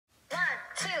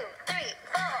2, 3,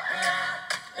 4.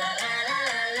 La la la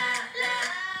la la la.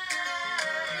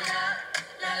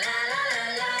 La la la la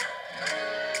la.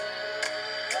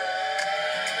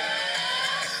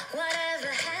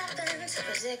 Whatever happened to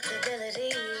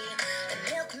predictability? The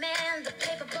milkman, the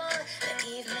paperboy, the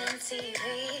evening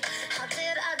TV. How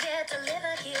did I get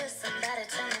delivered here? Somebody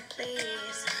tell me,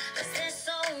 please. 'Cause this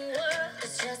whole world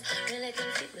is just really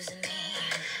confusing me.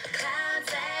 Clouds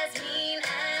as mean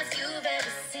as you've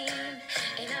ever seen.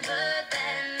 Ain't a bird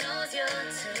that knows your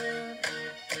tune.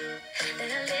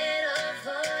 Then a little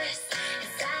voice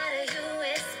inside of you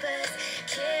whispers,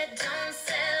 kid, don't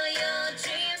sell your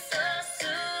dreams so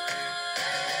soon.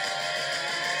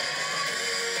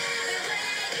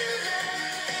 Everywhere you look,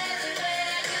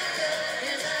 everywhere you go,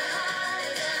 there's a heart,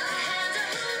 there's a hand to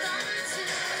hold on to.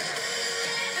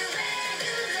 Everywhere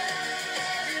you look,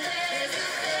 everywhere you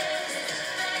face,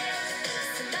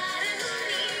 somebody who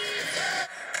needs you.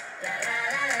 La la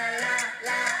la la la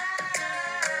la.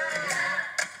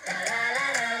 La la la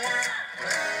la la.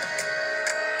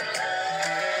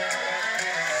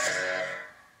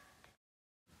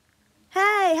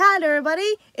 Hey, hi there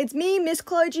everybody, it's me, Miss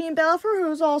Chloe Jean Belfer,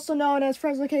 who's also known as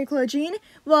Friends with K. Chloe Jean.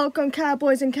 Welcome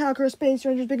Cowboys and Cowgirls, Space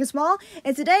Rangers, big and small.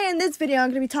 And today in this video, I'm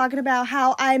going to be talking about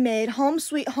how I made Home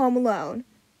Sweet Home Alone.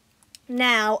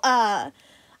 Now, I'm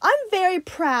very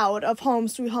proud of Home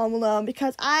Sweet Home Alone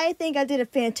because I think I did a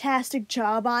fantastic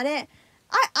job on it.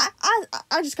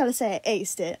 I just gotta say, I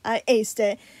aced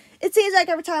it. It seems like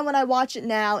every time when I watch it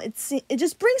now, it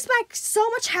just brings back so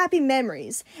much happy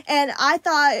memories. And I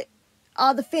thought,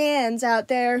 all the fans out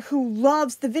there who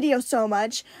loves the video so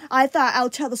much, I thought I'll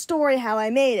tell the story how I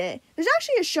made it. There's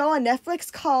actually a show on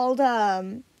Netflix called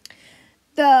The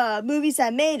Movies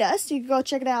That Made Us. You can go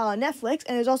check it out on Netflix,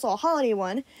 and there's also a holiday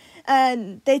one.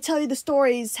 And they tell you the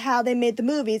stories, how they made the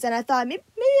movies, and I thought maybe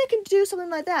I can do something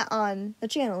like that on the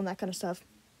channel and that kind of stuff.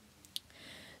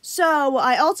 So,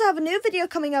 I also have a new video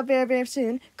coming up very, very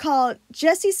soon called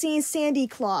Jessie Sees Sandy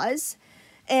Claus.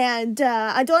 And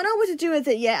I don't know what to do with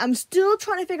it yet. I'm still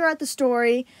trying to figure out the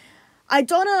story. I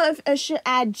don't know if I should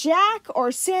add Jack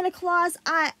or Santa Claus.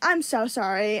 I'm so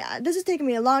sorry. This is taking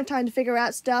me a long time to figure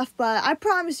out stuff, but I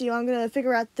promise you I'm going to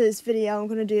figure out this video I'm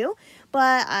going to do.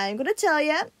 But I'm going to tell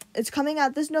you, it's coming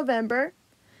out this November.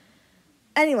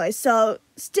 Anyway, so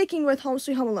sticking with Home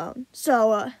Sweet Home Alone.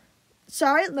 So,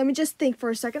 sorry, let me just think for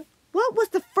a second. What was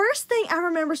the first thing I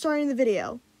remember starting the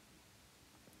video?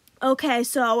 Okay,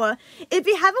 so if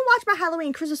you haven't watched my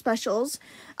Halloween Christmas specials,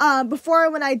 before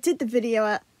when I did the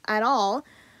video at all,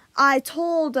 I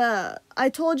told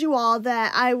you all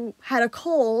that I had a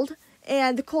cold,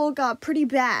 and the cold got pretty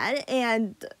bad,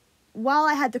 and while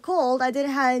I had the cold, I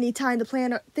didn't have any time to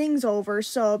plan things over,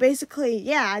 so basically,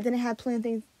 yeah, I didn't have to plan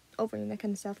things over and that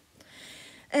kind of stuff.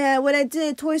 And when I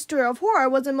did Toy Story of Horror,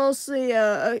 it wasn't mostly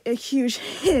a huge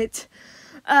hit,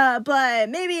 but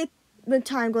maybe when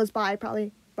time goes by,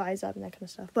 probably rise up and that kind of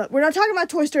stuff. But we're not talking about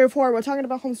Toy Story of Horror, we're talking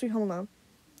about Home Sweet Home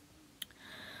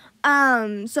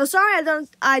Alone. So sorry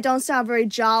I don't sound very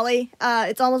jolly.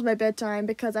 It's almost my bedtime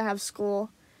because I have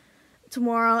school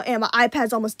tomorrow and my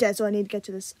iPad's almost dead, so I need to get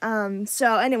to this.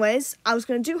 So anyways, I was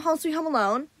gonna do Home Sweet Home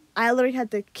Alone. I literally had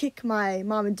to kick my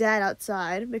mom and dad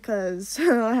outside because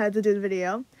I had to do the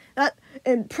video.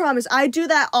 And promise, I do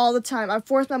that all the time. I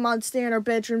force my mom to stay in her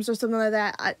bedrooms or something like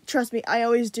that. Trust me, I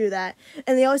always do that.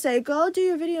 And they always say, go do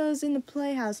your videos in the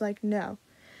playhouse. Like, no.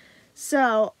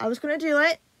 So, I was going to do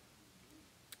it.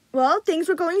 Well, things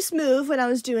were going smooth when I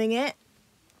was doing it.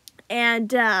 And,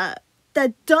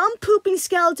 the dumb pooping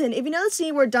skeleton. If you know the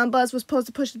scene where Dumb Buzz was supposed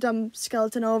to push the dumb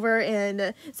skeleton over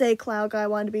and say Cloud Guy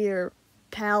wanted to be your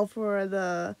pal for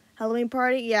the Halloween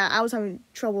party. Yeah, I was having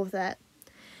trouble with that.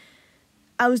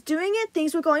 I was doing it,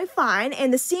 things were going fine,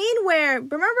 and the scene where,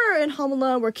 remember in Home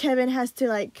Alone where Kevin has to,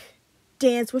 like,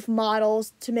 dance with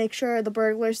models to make sure the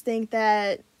burglars think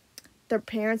that their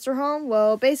parents are home?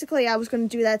 Well, basically, I was going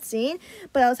to do that scene,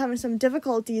 but I was having some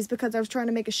difficulties because I was trying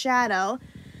to make a shadow.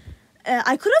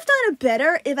 I could have done it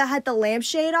better if I had the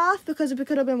lampshade off, because it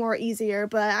could have been more easier,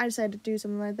 but I decided to do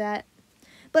something like that.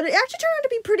 But it actually turned out to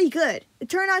be pretty good. It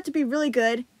turned out to be really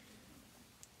good,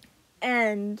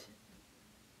 and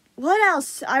what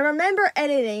else? I remember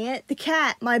editing it. The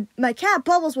cat, my cat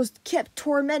Bubbles kept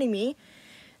tormenting me,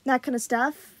 that kind of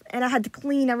stuff, and I had to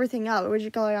clean everything up, which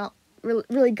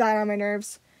really got on my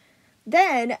nerves.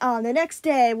 Then, the next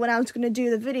day, when I was going to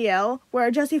do the video, where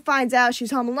Jessie finds out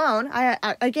she's home alone, I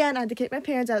had to kick my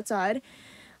parents outside.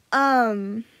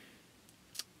 So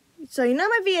you know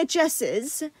my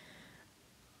VHSs.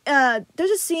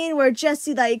 There's a scene where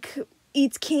Jessie, like,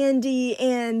 eats candy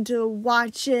and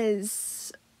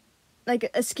watches like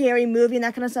a scary movie and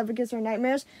that kind of stuff. It gives her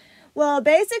nightmares. Well,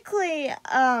 basically, it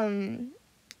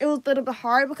was a little bit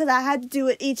hard because I had to do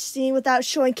it each scene without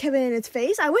showing Kevin in his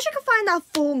face. I wish I could find that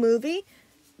full movie,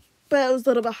 but it was a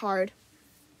little bit hard.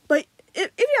 But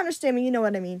if you understand me, you know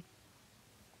what I mean.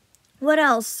 What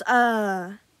else?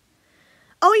 Oh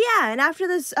yeah, and after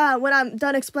this, when I'm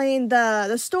done explaining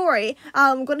the story,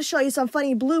 I'm going to show you some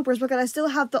funny bloopers because I still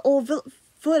have the old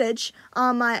footage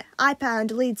on my iPad and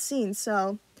deleted scenes.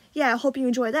 So yeah, I hope you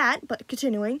enjoy that. But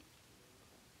continuing.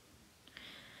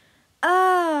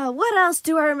 What else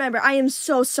do I remember? I am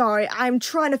so sorry. I'm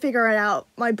trying to figure it out.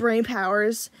 My brain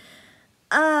powers.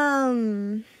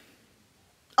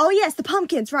 Oh yes, the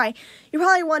pumpkins, right. You're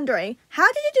probably wondering, how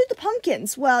did you do the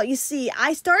pumpkins? Well, you see,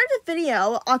 I started the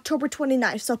video October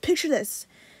 29th, so picture this.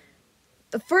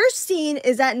 The first scene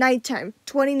is at nighttime,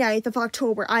 29th of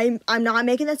October. I'm not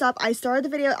making this up. I started the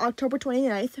video October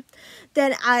 29th.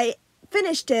 Then I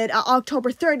finished it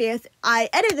October 30th. I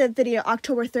edited the video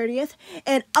October 30th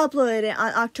and uploaded it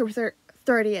on October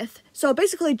 30th. So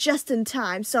basically just in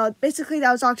time. So basically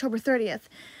that was October 30th.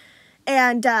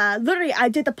 And literally, I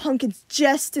did the pumpkins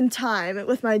just in time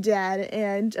with my dad.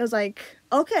 And I was like,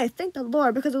 okay, thank the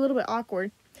Lord, because it was a little bit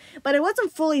awkward. But it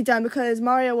wasn't fully done because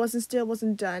Mario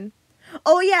wasn't done.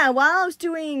 Oh, yeah, while I was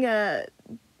doing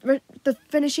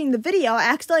finishing the video, I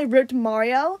accidentally ripped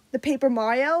Mario, the paper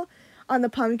Mario, on the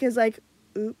pumpkins. Like,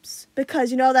 oops.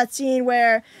 Because, you know, that scene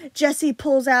where Jesse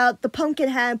pulls out the pumpkin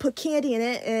hat and put candy in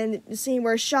it. And the scene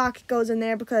where Shock goes in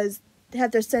there because they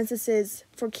have their censuses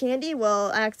for candy.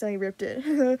 Well, I accidentally ripped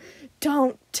it.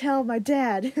 Don't tell my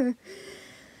dad.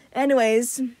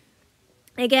 Anyways,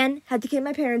 again, had to get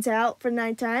my parents out for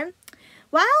nighttime.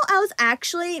 While I was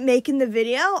actually making the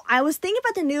video, I was thinking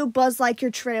about the new Buzz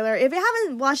Lightyear trailer. If you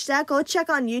haven't watched that, go check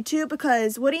on YouTube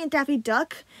because Woody and Daffy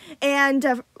Duck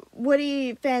and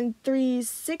Woody Fan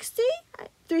 360,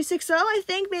 I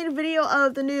think, made a video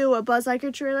of the new Buzz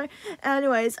Lightyear trailer.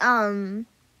 Anyways,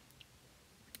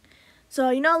 so,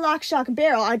 you know, Lock, Shock, and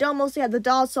Barrel, I don't mostly have the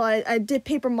dolls, so I did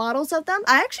paper models of them.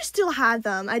 I actually still have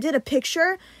them. I did a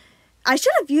picture. I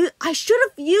should have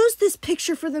used this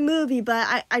picture for the movie,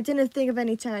 but I didn't think of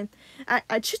any time.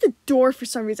 I chose a door for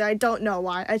some reason. I don't know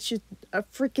why. I chose a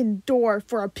freaking door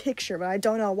for a picture, but I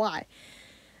don't know why.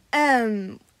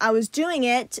 I was doing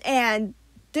it, and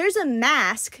there's a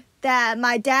mask that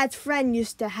my dad's friend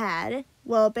used to have.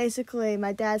 Well, basically,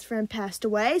 my dad's friend passed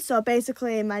away, so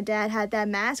basically, my dad had that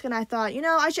mask, and I thought, you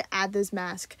know, I should add this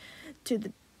mask to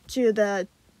the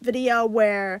video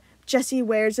where Jessie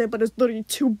wears it, but it's literally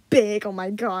too big. Oh my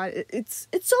god, it's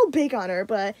so big on her,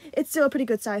 but it's still a pretty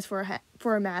good size for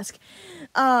a mask.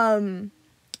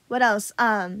 What else?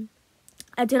 I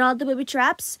did all the booby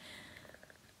traps,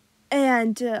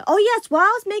 and oh yes, while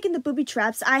I was making the booby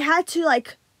traps, I had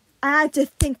to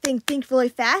think really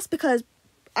fast because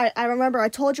I remember I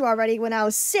told you already when I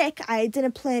was sick, I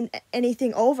didn't plan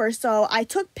anything over, so I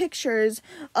took pictures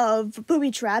of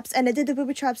booby traps, and I did the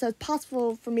booby traps as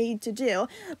possible for me to do,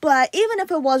 but even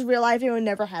if it was real life, it would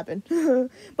never happen.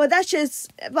 But that's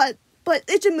just, but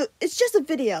it's just a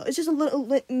video, it's just a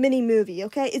little mini movie,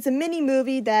 okay? It's a mini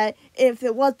movie that if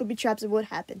it was booby traps, it would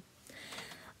happen.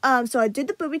 So I did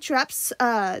the booby traps,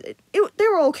 they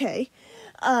were okay,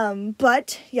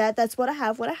 but yeah, that's what I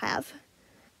have.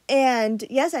 And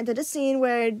yes, I did a scene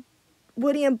where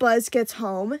Woody and Buzz gets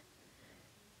home.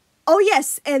 Oh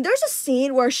yes, and there's a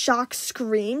scene where Shock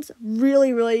screams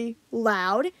really, really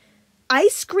loud. I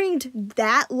screamed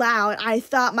that loud, I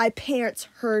thought my parents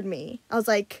heard me. I was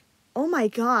like, oh my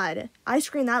god, I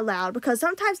screamed that loud. Because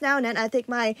sometimes now and then I think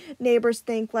my neighbors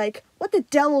think like, what the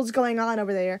devil's going on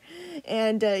over there?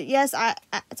 And yes, I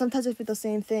sometimes I feel the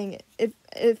same thing.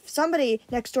 If somebody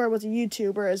next door was a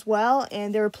YouTuber as well,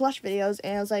 and there were plush videos,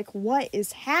 and I was like, what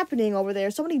is happening over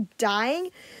there? Somebody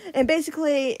dying? And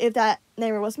basically, if that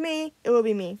neighbor was me, it would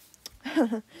be me.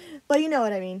 But you know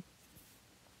what I mean.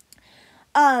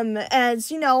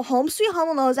 As you know, Home Sweet Home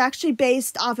Alone is actually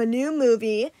based off a new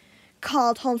movie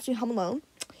called Home Sweet Home Alone.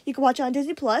 You can watch it on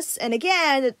Disney Plus. And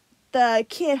again, the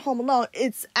kid Home Alone,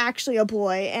 it's actually a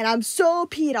boy, and I'm so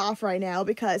peed off right now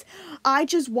because I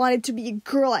just wanted to be a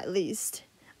girl at least.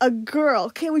 A girl.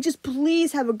 Can we just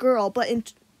please have a girl? But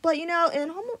you know, in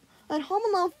Home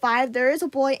Alone 5, there is a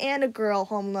boy and a girl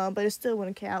Home Alone, but it still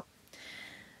wouldn't count.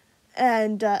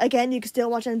 And again, you can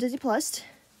still watch it on Disney Plus.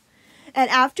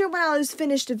 And after when I was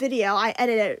finished the video, I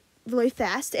edited it really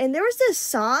fast, and there was this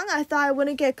song I thought I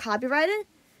wouldn't get copyrighted.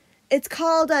 It's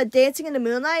called Dancing in the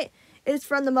Moonlight. It's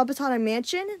from the Muppets Haunted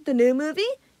Mansion, the new movie.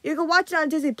 You can watch it on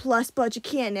Disney Plus, but you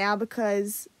can't now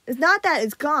because it's not that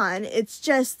it's gone. It's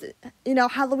just, you know,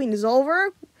 Halloween is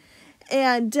over.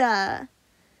 And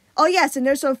Oh, yes, and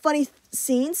there's some funny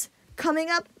scenes coming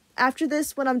up after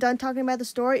this when I'm done talking about the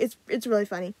story. It's really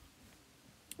funny.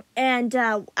 And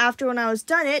after when I was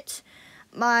done it,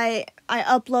 I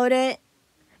uploaded it.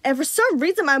 And for some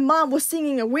reason, my mom was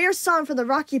singing a weird song from the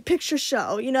Rocky Picture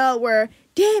Show, you know, where,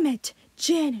 damn it,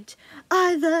 Janet,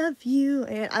 I love you.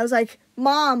 And I was like,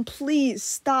 Mom, please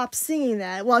stop singing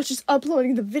that while I was just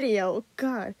uploading the video.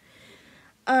 God.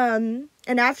 And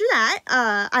after that,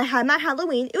 I had my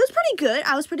Halloween. It was pretty good.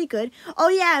 I was pretty good. Oh,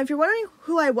 yeah, if you're wondering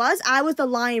who I was the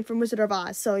lion from Wizard of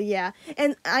Oz. So, yeah.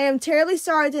 And I am terribly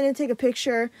sorry I didn't take a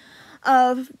picture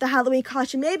of the Halloween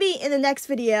costume. Maybe in the next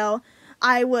video,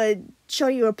 I would show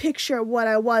you a picture of what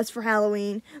I was for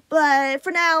Halloween. But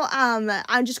for now,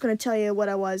 I'm just going to tell you what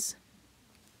I was.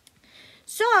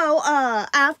 So,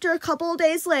 after a couple of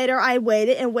days later, I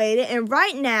waited, and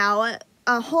right now,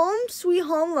 Home Sweet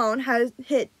Home Alone has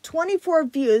hit 24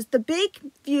 views, the big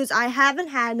views I haven't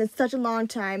had in such a long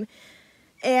time,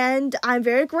 and I'm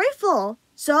very grateful.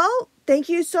 So, thank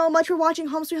you so much for watching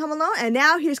Home Sweet Home Alone, and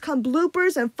now here's come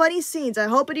bloopers and funny scenes. I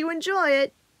hope that you enjoy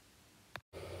it.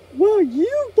 Well,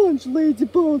 you bunch of lazy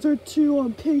bones are too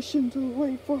impatient to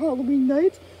wait for Halloween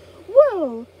night.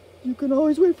 Well, you can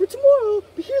always wait for tomorrow,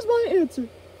 but here's my answer.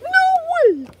 No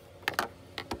way!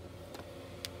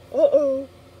 Uh-oh.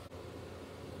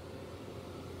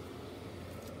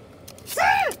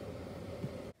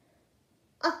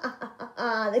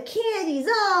 The candy's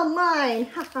all mine.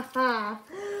 Ha ha ha.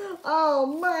 All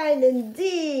mine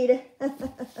indeed.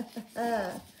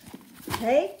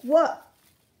 Hey, what?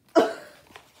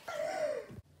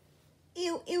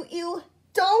 Ew, ew, ew.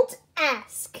 Don't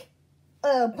ask.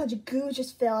 A bunch of goo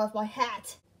just fell off my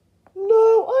hat.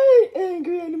 No, I ain't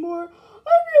angry anymore.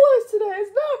 I realized today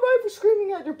it's not right for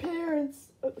screaming at your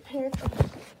parents. Parents?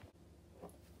 Dance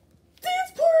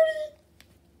party!